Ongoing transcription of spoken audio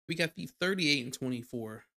we got the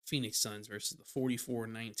 38-24 Phoenix Suns versus the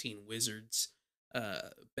 44-19 Wizards.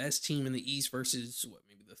 Best team in the East versus what,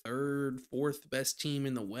 maybe the third, fourth best team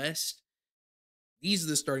in the West. These are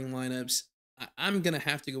the starting lineups. I'm going to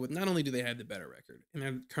have to go with, not only do they have the better record, and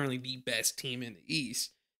they're currently the best team in the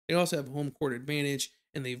East, they also have home court advantage,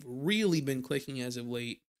 and they've really been clicking as of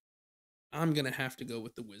late. I'm going to have to go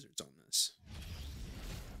with the Wizards on this.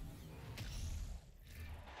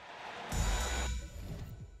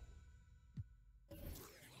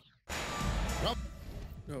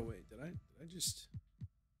 Oh, wait, did I just...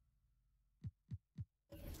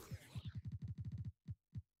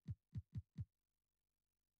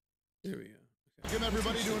 There we go. Okay. Give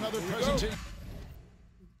everybody to another presentation.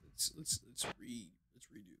 Let's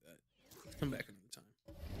redo that. Let's come back another time.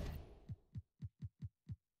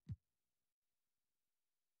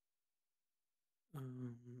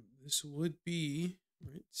 This would be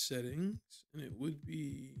right settings, and it would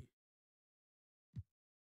be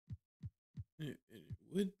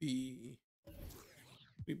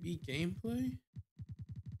gameplay.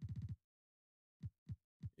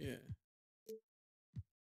 Yeah.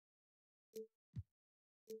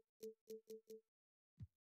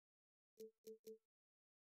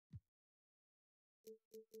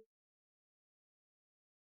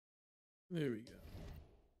 There we go.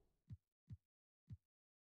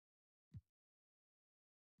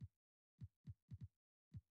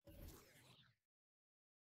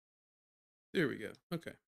 There we go.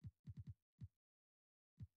 Okay.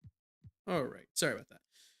 All right. Sorry about that.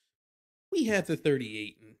 We have the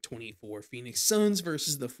 38-24 Phoenix Suns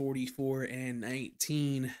versus the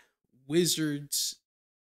 44-19 Wizards.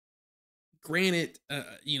 Granted,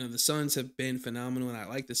 the Suns have been phenomenal, and I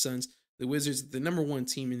like the Suns. The Wizards, the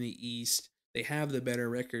 #1 team in the East. They have the better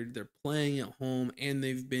record. They're playing at home, and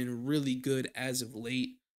they've been really good as of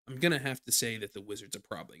late. I'm going to have to say that the Wizards are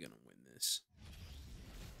probably going to win this.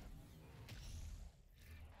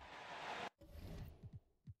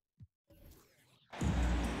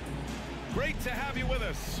 Great to have you with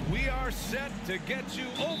us. We are set to get you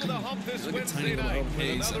over the hump this Wednesday night with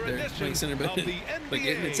another edition of the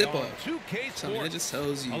NBA on 2K Sports. That just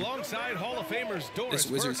tells you alongside Hall of Famers Doris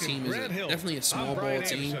this Wizards team is definitely a small ball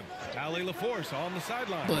team. Allie LaForce on the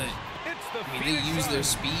sideline. But they use their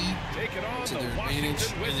speed to their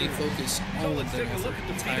advantage, and they focus all of their effort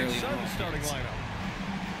entirely on offense.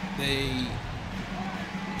 They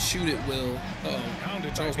shoot at will.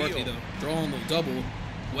 Charles Barkley though, drawing the double.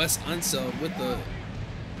 Wes Unseld with the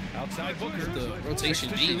outside Booker, the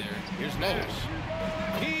rotation D there. Here's Nash.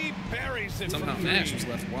 He buries it. Somehow Nash was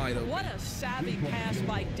left wide open. What a savvy pass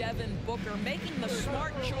by Devin Booker, making the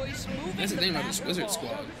smart choice, moving. That's the thing about this Wizards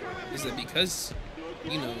squad, is that because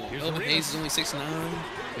Elvin Hayes is only 6'9",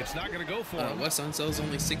 it's not going to go for him. Wes Unseld is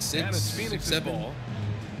only 6'6", 6'7".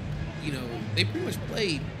 They pretty much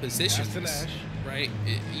play positions, right?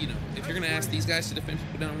 If you're going to ask these guys to defend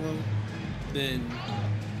people down low, then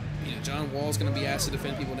John Wall's going to be asked to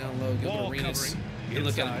defend people down low. Gilbert Arenas, you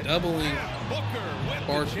look at him doubling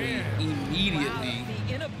Barkley immediately,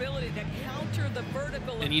 the inability to counter the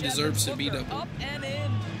vertical, and he deserves to be doubled. Up and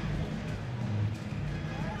in.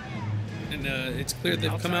 And it's clear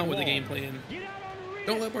they've come out with a game plan.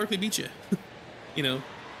 Don't let Barkley beat you.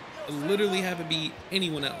 Literally haven't beat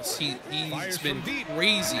anyone else. He's been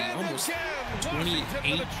crazy, almost 28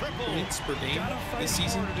 points per game this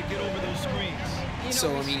season.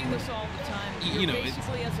 So I mean, you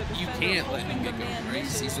can't let him get going, right?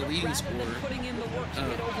 He's the leading scorer,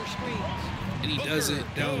 and he does it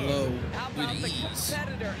down low with ease.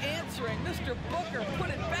 Mr. Booker put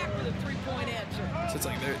it back with a three-point answer. So it's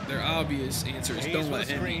like their obvious answer is don't let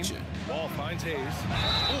him beat you. Ball finds Hayes.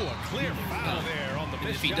 Oh, a clear foul there on the and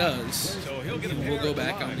if he does, we'll go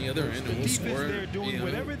back on the other end and we'll score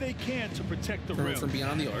whatever they can to protect the rim from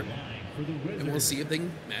beyond the arc, and we'll see if they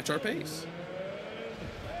can match our pace.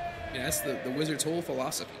 That's the Wizards' whole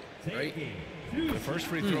philosophy, right? The first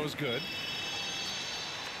free throw is good.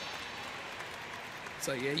 It's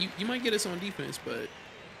like, yeah, you might get us on defense, but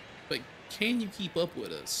can you keep up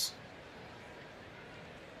with us?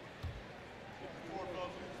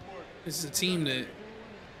 This is a team that,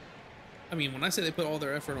 I mean, when I say they put all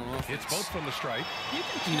their effort on offense, it's both from the stripe.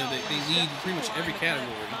 They lead pretty much every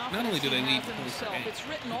category. Not only do they lead the it's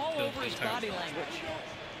written all over his body language,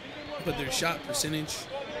 but their shot percentage,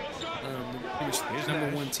 pretty much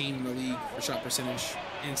 #1 team in the league for shot percentage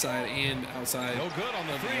inside and outside no good on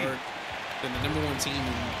the of three. the arc. Then the #1 team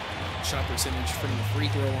in shot percentage from the free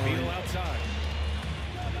throw line. Outside.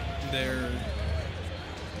 Their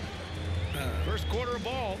First quarter of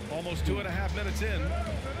ball, almost 2.5 minutes in.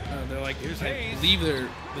 They're like, Here's I Hayes. believe they're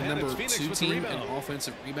the And number it's Phoenix 2 with the team in rebound.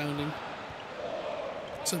 offensive rebounding.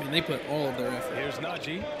 So, I mean, they put all of their effort Here's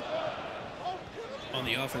Najee. on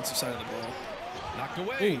the offensive side of the ball. Knocked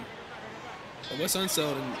away. But Wes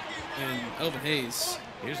Unseld and Elvin Hayes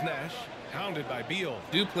Here's Nash. Hounded by Beal.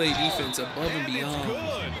 do play defense above and It's beyond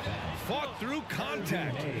good. Fought through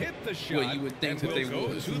contact. Hit the shot. what you would think and that they will go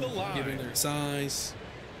would, to the line. given their size.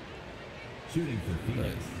 Shooting for But,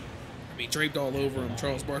 Phoenix. I mean, draped all over him.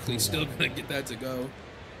 Charles Barkley's still going to get that to go.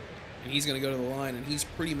 And he's going to go to the line, and he's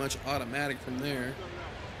pretty much automatic from there.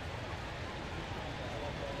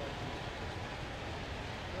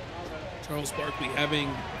 Charles Barkley having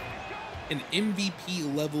an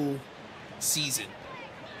MVP level season,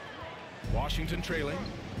 Washington trailing.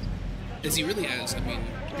 as he really has. I mean,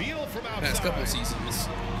 Beal from outside. past couple of seasons,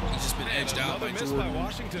 he's just been edged out Another by miss Jordan by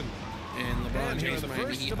Washington. and LeBron And here James. are the Might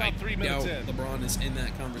first he about 3 minutes doubt in. LeBron is in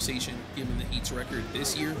that conversation given the Heat's record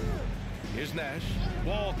this year. Here's Nash.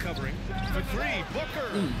 Wall covering. For three.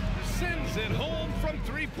 Booker sends it home from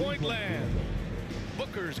three-point land.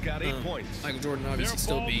 Booker's got 8 points. Michael Jordan Their obviously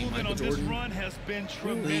still ball being movement Michael on this Jordan. run has been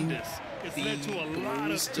tremendous. It's led to a lot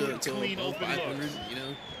Bulls of good, to clean, above open 500, looks. you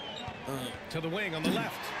know. To the wing on the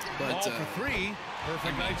left. But, Ball for three.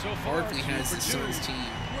 Perfect night so far. Barkley 2 has for his 2. son's team,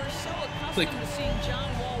 We're so accustomed Clicking. to seeing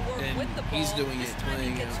John Wall work And with the ball. he's doing This it, time he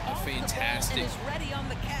playing gets a off the ball fantastic and is ready on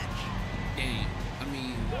the catch. game. I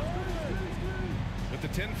mean, With the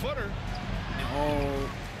 10-footer. in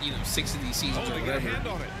all, 6 of these seasons or Holding a hand whatever,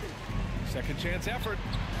 on it. Second chance effort.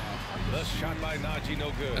 The shot by Najee,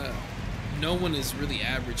 no good. no one is really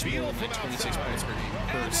average Beal more than from like 26 outside. points per game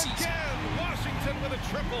per And season. again, Washington with a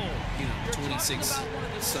triple. 26 Talking about one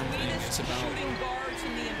of the something. sweetest It's about shooting guards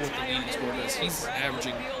in the what the entire league scored us. NBA. He's Bradley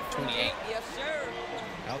averaging Beal from 28. Yes, sir.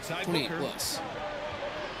 Outside 28 Booker. plus.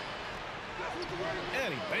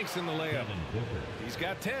 And he banks in the layup. He's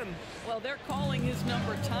got 10. Well, they're calling his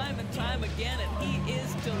number time and time again, and he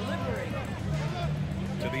is delivering.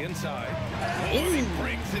 To the inside. Oh, he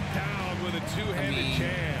brings it down with a two-handed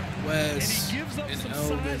jam. Wes And he gives up and some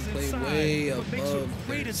Elvin size play inside, way but makes a above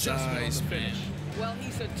great their adjustment on the size, man. finish. Well,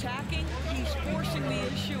 he's attacking, he's forcing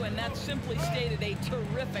the issue, and that simply stated a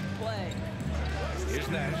terrific play. Here's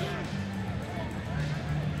Nash.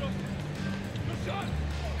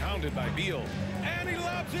 Hounded by Beal. And he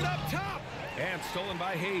lobs it up top. And stolen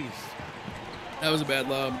by Hayes. That was a bad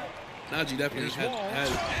lob. Najee definitely Here's Wall. had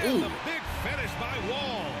And the big finish by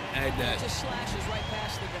Wall. had that. Just slashes right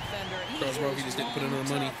past the defender. He Charles Barkley is just didn't put one in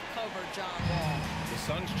the money. tough cover, John Wall. The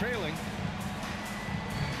Suns trailing.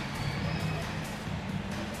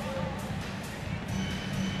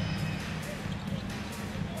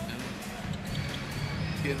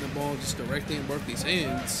 Getting the ball just directly in Barkley's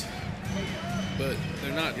hands, but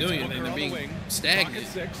they're not doing Booker anything. They're on the being wing. stagnant.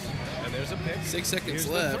 Pocket 6. And there's a pick. 6 seconds Here's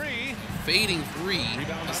the left. three. Fading three.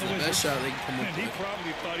 Rebound That's by the the best Wizards. shot they can come And up he with.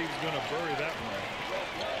 probably thought he was going to bury that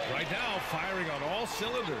one. Right now, firing on all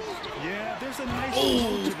cylinders. Yeah, there's a nice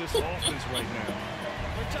flow to this offense right now.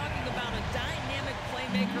 We're talking about a dynamic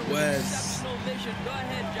playmaker with Wes. exceptional vision. Go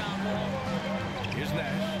ahead, John Wall. Here's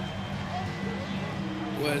Nash.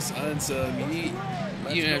 Wes Unseld, I mean,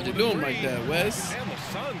 you didn't have to do him like that, Wes. And the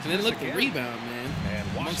Suns And then miss look the again. rebound, man. And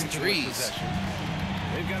Amongst the Washington with trees. possession.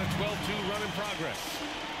 They've got a 12-2 run in progress.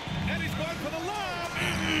 And he's going for the lob.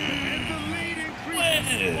 And the lead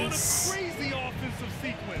increases. What Wes. a crazy offensive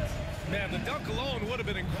sequence. Man, the dunk alone would have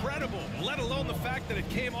been incredible, let alone the fact that it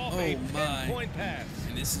came off Oh, a my. 10-point pass.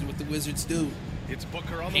 And this is what the Wizards do. It's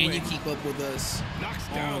Booker on the Can wing. you keep up with us Knocks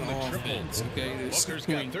down on the triple. offense? Okay, they're Booker's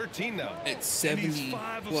scoring got 13 now. at And 70 he's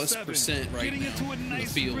 5 of plus 7, percent right getting now into a from the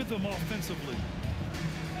nice field. rhythm offensively.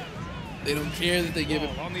 They don't care that they give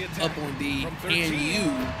it Ball on the attack up on D. from Can 13. you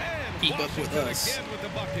And keep up with Washington us again with the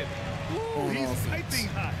bucket. Ooh, on he's offense? piping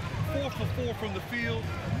hot. 4 for 4 from the field.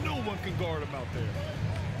 No one can guard him out there.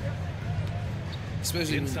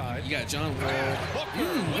 Especially Inside. when you got John Wall.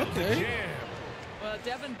 Booker with the Okay. jam. Well,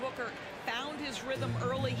 Devin Booker found his rhythm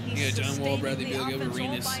early. He's Yeah, John Wall, sustaining Bradley the Beal, Gilbert offense all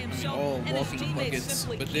Arenas. by I mean, himself, all and his walking teammates buckets.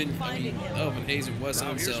 simply But keep then, I finding mean, him. Elvin Hayes and Wes Now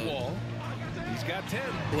here's Unseld Wall. He's got 10.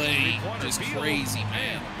 play Three-pointer just Beal. crazy,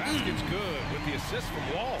 man. And basket's good with the assist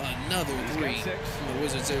from Wall. Another He's got three 6. from the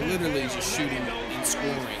Wizards. They're literally just shooting and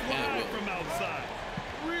scoring Fly at will. from outside.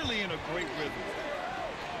 Really in a great rhythm.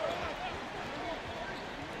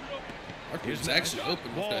 Barkley Here's was Nash. actually open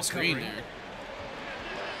with Wall that screen covering. there.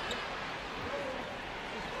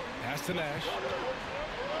 Pass to Nash.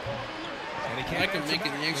 And he I can't can answer make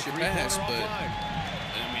back. an extra The pass, three-pointer but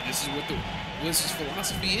offline. I mean, this is what the Wizards'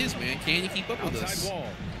 philosophy is, man. Can you keep up with us? Outside Wall.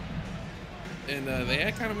 And they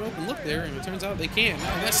had kind of an open look there, and it turns out they can't.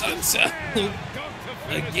 Now that's unsettled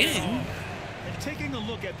again. And taking a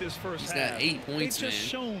look at this first He's half, got 8 points, they've just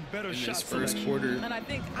shown better in shot this first selection. quarter. And I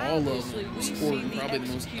think All of obviously them we've scored seen in the probably the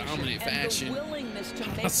most execution dominant and fashion the willingness to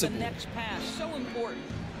make possible. the next pass so important.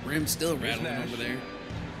 Rim still rattling over there.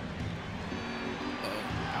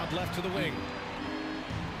 Out left to the wing.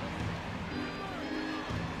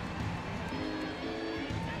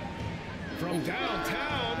 From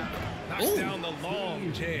downtown, knocks down the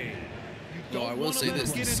long J. No, I will say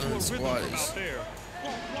this: the Suns squad is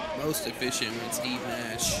most efficient when Steve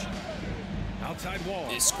Nash Outside wall.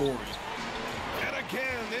 is scoring. And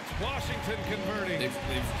again, it's Washington converting. They've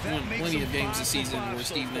won plenty of games this season where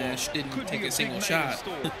Steve Nash didn't take a single shot.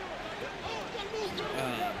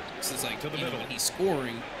 This is like, you know, when he's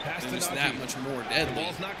scoring, they're just that much more deadly.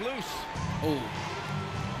 Ball's knocked loose. Oh.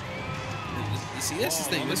 You see, that's the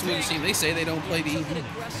thing. This is what you see. They say they don't play the evening.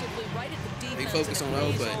 They focus on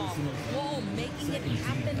O, but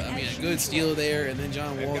I mean, a good steal there, and then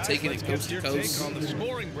John Wall taking it coast to coast,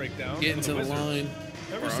 getting to the line.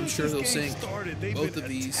 Or I'm sure they'll sink both of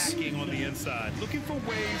these. On the inside, looking for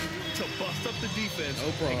ways to bust up the defense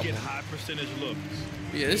and get high percentage looks.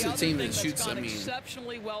 Yeah, this is a team that shoots, I mean,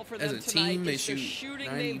 exceptionally well for as them a team, they is the shoot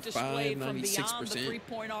shooting they've displayed 95,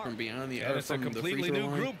 96% from beyond the from And it's a the free completely throw new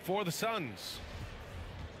line. group for the Suns.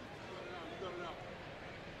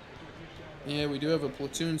 Yeah, we do have a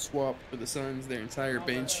platoon swap for the Suns, their entire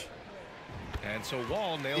bench. And so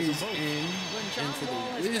Wall nails Is them both. in, and for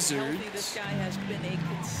the Wizards, this guy has been a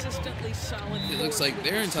consistently solid it looks like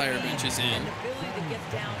their entire bench is in. and ability to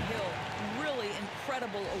get downhill. Really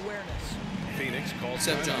incredible awareness. Phoenix calls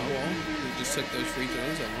Except John timeout. Wall, who just took those free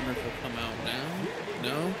throws. I wonder if he'll come out now.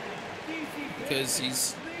 No, because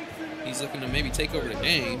he's looking to maybe take over the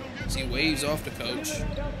game. So he waves off the coach.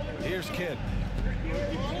 Here's Kidd.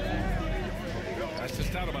 That's to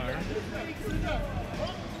Stoudemire.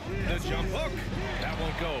 The jump hook. That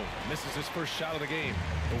won't go. Misses his first shot of the game.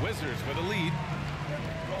 The Wizards with a lead.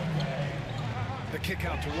 The kick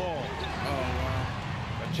out to Wall. Oh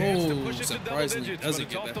wow! A chance to Oh, push it to double surprisingly digits, doesn't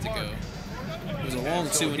but get it's that off to the mark. go. It was a long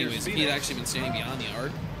two anyways. If he'd actually been standing beyond the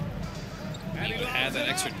arc, And he would have had that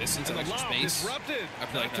extra distance and extra lob space. disrupted. I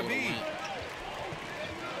feel like Not that to would be. have went.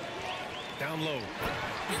 Down low.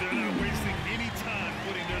 They're not wasting any time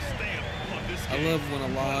putting their stamp on this I game. love when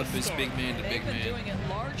a lob is big man to They've big been man. doing it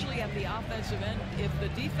largely at the offensive end. If the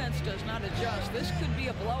defense does not adjust, this could be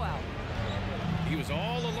a blowout. He was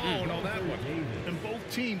all alone on that one. And both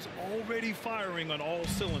teams already firing on all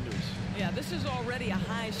cylinders. Yeah, this is already a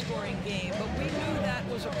high-scoring game, but we knew that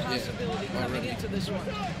was a possibility coming already. into this one.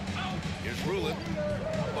 Here's Rulin.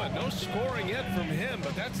 But no scoring yet from him,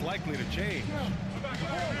 but that's likely to change.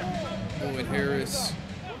 Lloyd Harris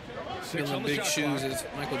 6 filling on the big shot shoes clock. as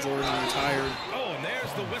Michael Jordan retired. Oh, and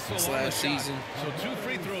there's the whistle This on the last shot. season. So 2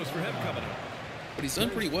 free throws for him coming up. But he's done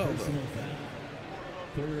pretty well though. Personal foul.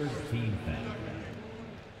 Third team foul.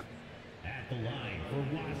 At the line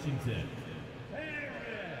for Washington.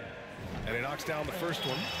 And he knocks down the first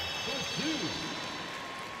one.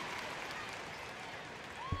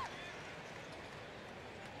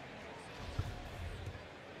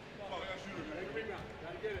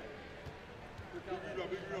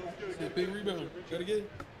 Big rebound. Gotta get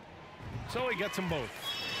it. So he gets them both.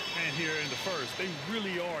 And here in the first, they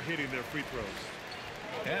really are hitting their free throws.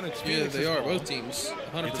 And it's Yeah, Phoenix's they are. ball. Both teams. It's a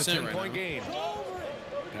 100% right 10-point now. game.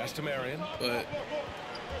 Pass to Marion. But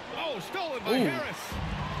Oh, stolen by Ooh. Harris.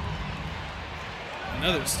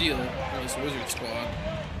 another steal for this Wizard squad.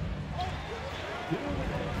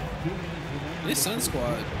 This Sun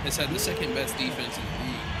squad has had the second best defense in the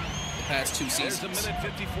league the past 2 There's seasons. a minute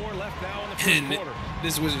 54 left now in the first And quarter.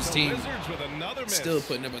 this Wizards The team Wizards with another miss. still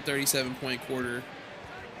putting up a 37-point quarter.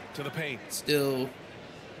 to the paint. Still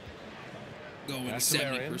going Pass to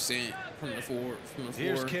Marion. 70% from the floor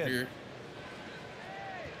Here's Kidd. here.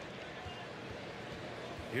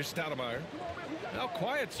 Here's Stoudemire. Now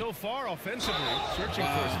quiet so far offensively, searching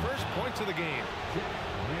for his first points of the game.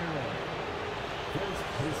 First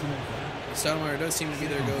personal foul. Stoudemire does seem to be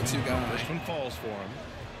their go-to guy This one falls for him.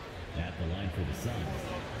 At the line for the Suns.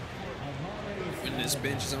 when this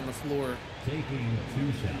bench is on the floor. Taking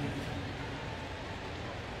 2 shots.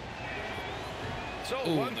 So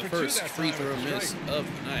Ooh, 1 the for 2 first that free time throw at the miss strike. of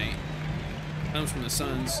the night comes from the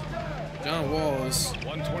Suns. John Walls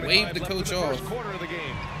 1:25 waved the left in coach the off first quarter of the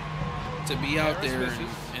game. to be out Harris there misses.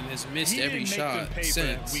 and has missed He every didn't make shot them pay for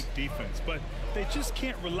that since. weak defense, but they just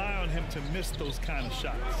can't rely on him to miss those kind of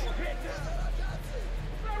shots.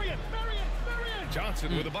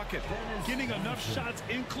 Johnson with a bucket. Getting enough shots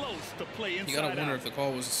in close to play You inside gotta wonder out. if the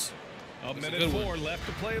call was A minute 4 left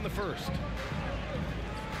to play in the first.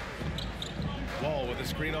 Wall with a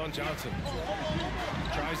screen on Johnson.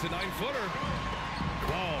 Tries the 9-footer.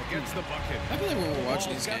 Wall gets the bucket. I feel like when we're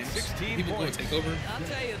watching these games, people go and take over. I'll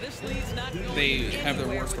tell you, this lead's not going They have their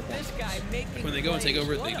worst performance. When they go and take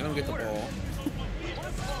over, they don't get the ball.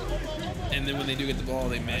 And then when they do get the ball,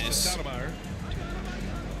 they miss.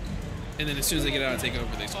 And then as soon as they get out and take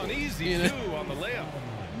over, they score. Easy two on the layup.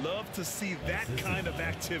 Love to see that kind of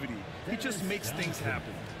activity. He just makes things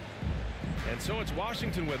happen. And so it's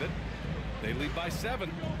Washington with it. They lead by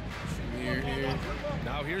 7. Here.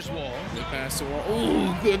 Now here's Wall. Good pass to Wall.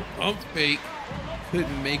 Oh, good pump fake.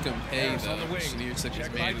 Couldn't make him pay Harris though. on the wing. Chenier took his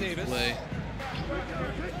Check by man in the Davis. play.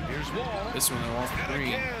 Here's Wall. This one they're off the And three.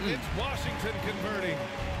 again, it's Washington converting.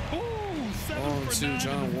 Ooh, 7 Long for to 9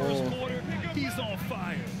 John in the first Wall. quarter. He's on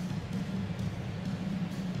fire.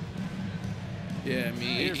 Yeah, I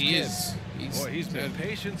mean, Here's he Kidd. is. Boy, he's been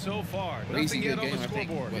patient so far. Crazy Nothing good yet on game. the I think,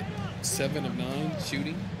 scoreboard. what, 7 of 9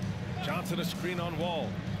 shooting? Johnson a screen on Wall.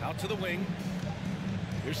 Out to the wing.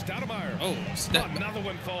 Here's Stoudemire. Oh, step. Another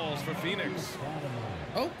one falls for Phoenix.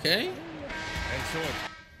 Okay. And so it's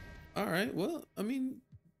All right. Well, I mean,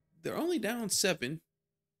 they're only down 7,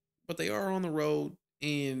 but they are on the road,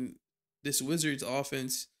 and this Wizards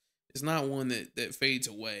offense is not one that fades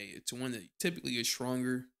away. It's one that typically is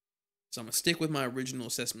stronger. So I'm gonna stick with my original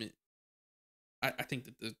assessment. I think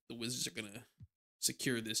that the Wizards are gonna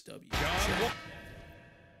secure this W.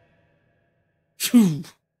 John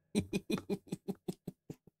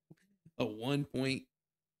A 1-point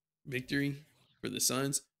victory for the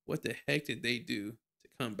Suns. What the heck did they do to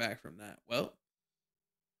come back from that? Well,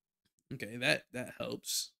 okay, that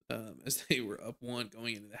helps as they were up 1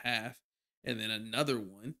 going into the half, and then another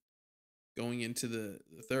one going into the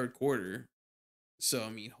third quarter. So, I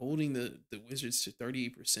mean, holding the Wizards to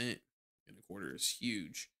 38% in a quarter is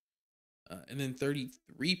huge. And then 33%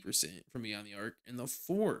 from beyond the arc in the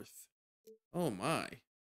fourth. Oh, my.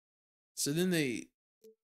 So then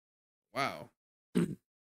wow.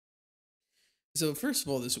 So, first of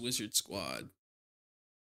all, this Wizard squad,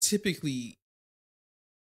 typically,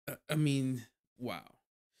 I mean, wow.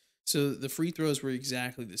 So the free throws were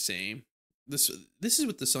exactly the same. This is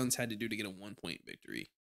what the Suns had to do to get a 1-point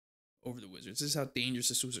victory over the Wizards. This is how dangerous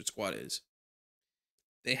this Wizard squad is.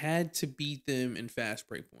 They had to beat them in fast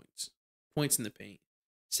break points, points in the paint,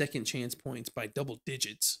 second chance points by double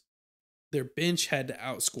digits. Their bench had to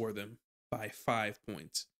outscore them by 5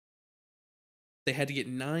 points. They had to get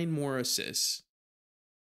 9 more assists.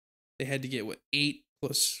 They had to get 8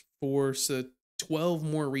 plus 4, so 12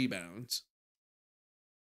 more rebounds.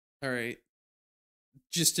 All right.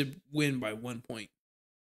 Just to win by 1 point.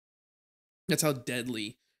 That's how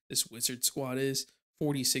deadly this Wizard squad is.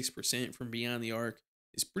 46% from beyond the arc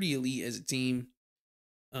is pretty elite as a team.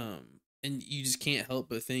 And you just can't help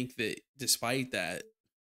but think that despite that,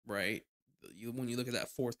 right, when you look at that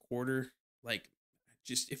fourth quarter, like,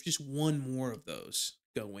 if just one more of those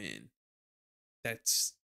go in,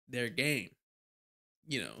 that's their game,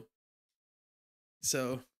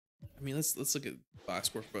 So, I mean, let's look at box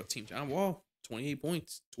score for both teams. John Wall, 28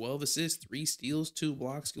 points, 12 assists, 3 steals, 2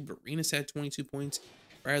 blocks. Gilbert Arenas had 22 points.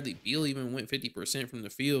 Bradley Beal even went 50% from the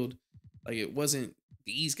field. Like, it wasn't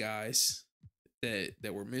these guys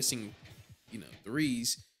that were missing,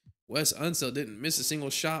 threes. Wes Unseld didn't miss a single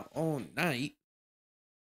shot all night.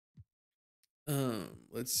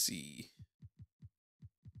 Let's see.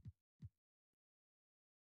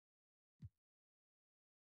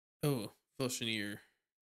 Oh, Phil Chenier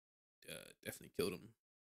definitely killed him.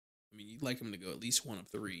 I mean, you'd like him to go at least 1 of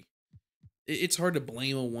 3. It's hard to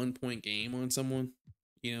blame a 1-point game on someone.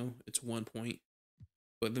 It's 1 point.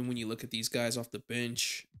 But then when you look at these guys off the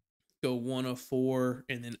bench, go 1 of 4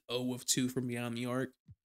 and then 0 of 2 from beyond the arc.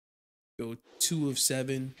 Go 2 of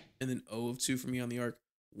 7 and then 0 of 2 from beyond the arc.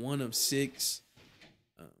 1 of 6.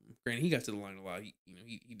 Granted, he got to the line a lot.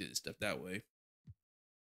 He did stuff that way.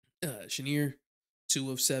 Chenier,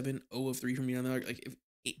 2 of 7, 0 of 3 from beyond the arc. Like, if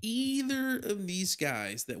either of these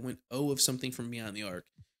guys that went 0 of something from beyond the arc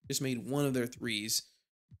just made 1 of their threes,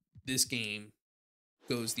 this game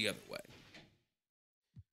goes the other way.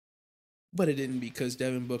 But it didn't, because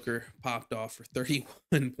Devin Booker popped off for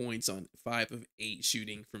 31 points on 5 of 8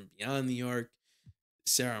 shooting from beyond the arc.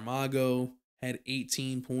 Saramago had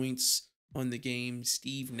 18 points on the game.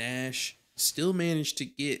 Steve Nash still managed to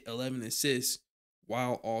get 11 assists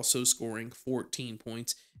while also scoring 14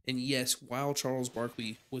 points. And yes, while Charles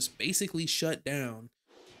Barkley was basically shut down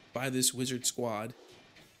by this Wizard squad,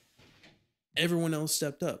 everyone else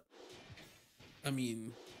stepped up. I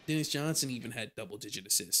mean, Dennis Johnson even had double-digit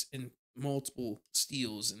assists and multiple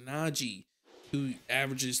steals. And Najee who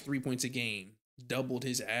averages 3 points a game, doubled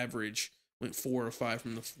his average, went 4 or 5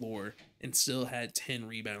 from the floor, and still had 10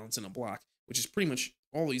 rebounds and a block, which is pretty much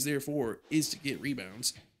all he's there for, is to get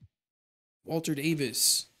rebounds. Walter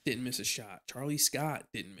Davis didn't miss a shot. Charlie Scott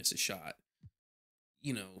didn't miss a shot.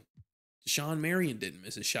 You know, Deshaun Marion didn't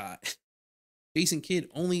miss a shot. Jason Kidd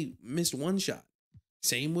only missed 1 shot.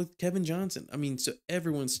 Same with Kevin Johnson. I mean, so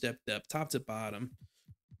everyone stepped up, top to bottom.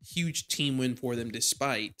 Huge team win for them,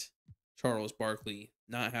 despite Charles Barkley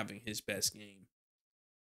not having his best game.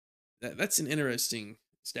 That's an interesting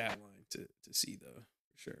stat line to see, though,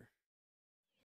 for sure.